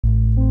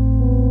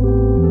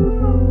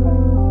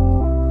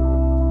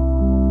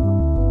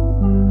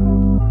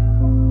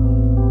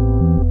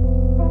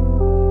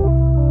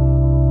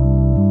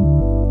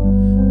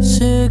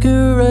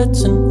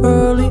cigarettes in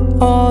early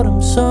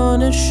autumn.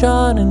 Sun is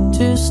shining,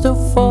 tears still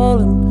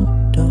falling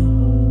down.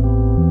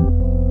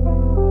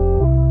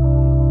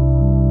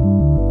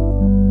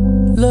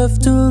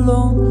 Left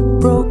alone,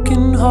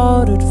 broken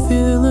hearted,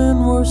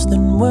 feeling worse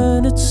than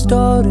when it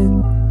started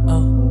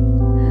out.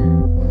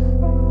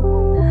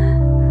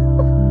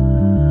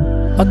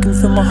 I can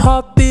feel my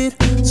heartbeat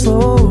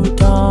slow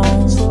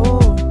down, slow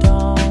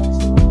down.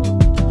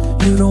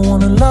 You don't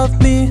wanna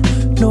love me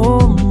no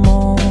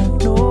more,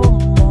 no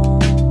more.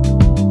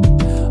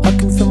 I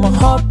can feel my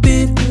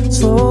heartbeat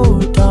slow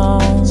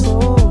down,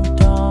 slow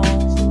down.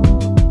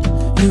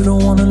 You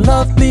don't wanna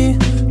love me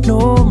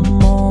no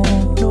more,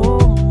 no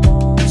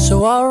more.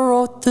 So I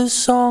wrote this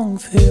song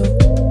for you.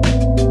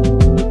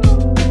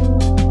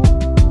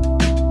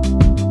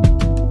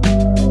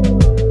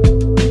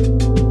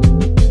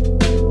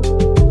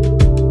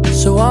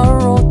 So I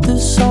wrote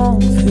this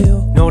song for you.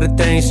 Know that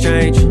things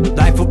change,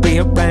 life will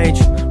rearrange.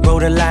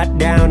 Wrote a lot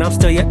down, I'm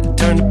still yet to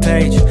turn the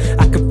page.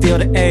 I can feel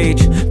the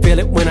age, feel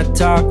it when I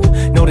talk.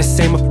 Know this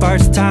ain't my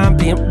first time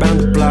being around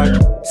the block.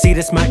 See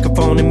this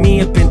microphone and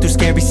me, I've been through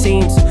scary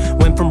scenes.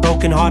 Went from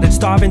broken hearted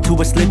starving to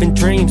us living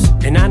dreams.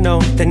 And I know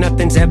that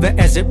nothing's ever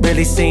as it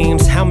really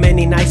seems. How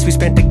many nights we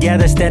spent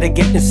together instead of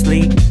getting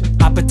sleep.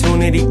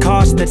 Opportunity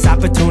cost, that's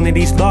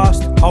opportunities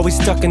lost. Always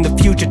stuck in the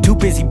future, too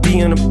busy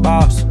being a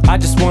boss. I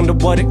just wonder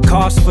what it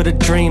costs for the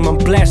dream. I'm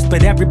blessed,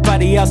 but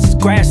everybody else's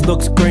grass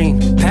looks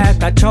green.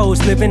 Path I chose,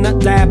 living a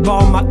lab,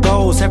 all my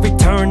goals. Every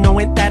turn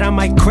knowing that I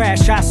might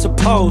crash, I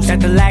suppose.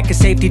 That the lack of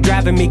safety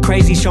driving me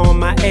crazy, showing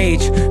my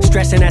age.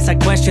 Stressing as I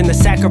question the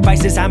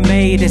sacrifices I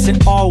made. Is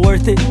it all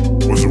worth it?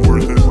 Was it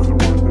worth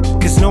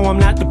it? Cause no, I'm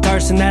not the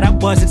person that I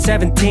was at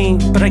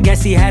 17. But I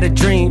guess he had a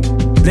dream,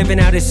 living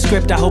out his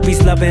script, I hope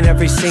he's loving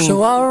every scene.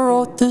 So I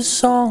wrote this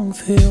song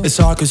for you. It's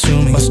all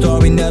consuming, my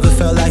story never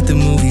felt like the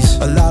movies.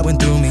 A lot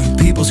went through me,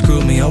 people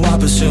screwed me, oh I'm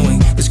pursuing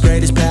this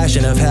greatest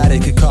passion I've had,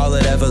 it could call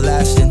it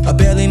everlasting. I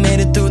barely made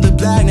it through the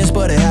blackness,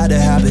 but it had to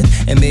happen.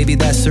 And maybe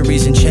that's the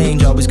reason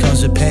change always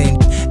comes with pain.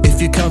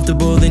 If you're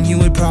comfortable, then you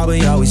would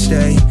probably always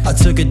stay. I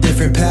took a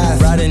different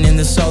path, riding in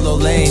the solo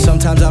lane.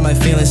 Sometimes I might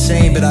feel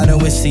insane, but I know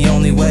it's the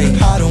only way.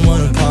 I don't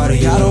wanna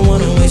party, I don't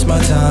wanna waste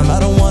my time. I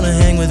don't wanna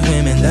hang with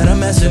women that are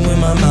messing with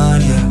my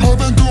mind, yeah. I've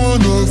been through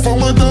enough, I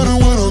might better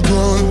when I'm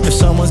done. If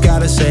someone's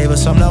gotta save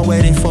us, I'm not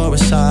waiting for a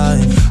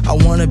sign. I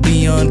wanna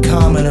be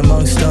uncommon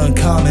amongst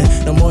uncommon.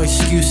 No more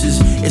excuses,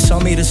 it's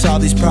on me to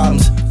solve these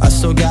problems. I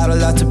still got a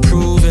lot to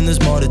prove and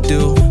there's more to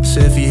do. So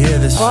if you hear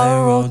this, I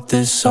wrote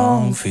this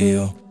song for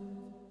you.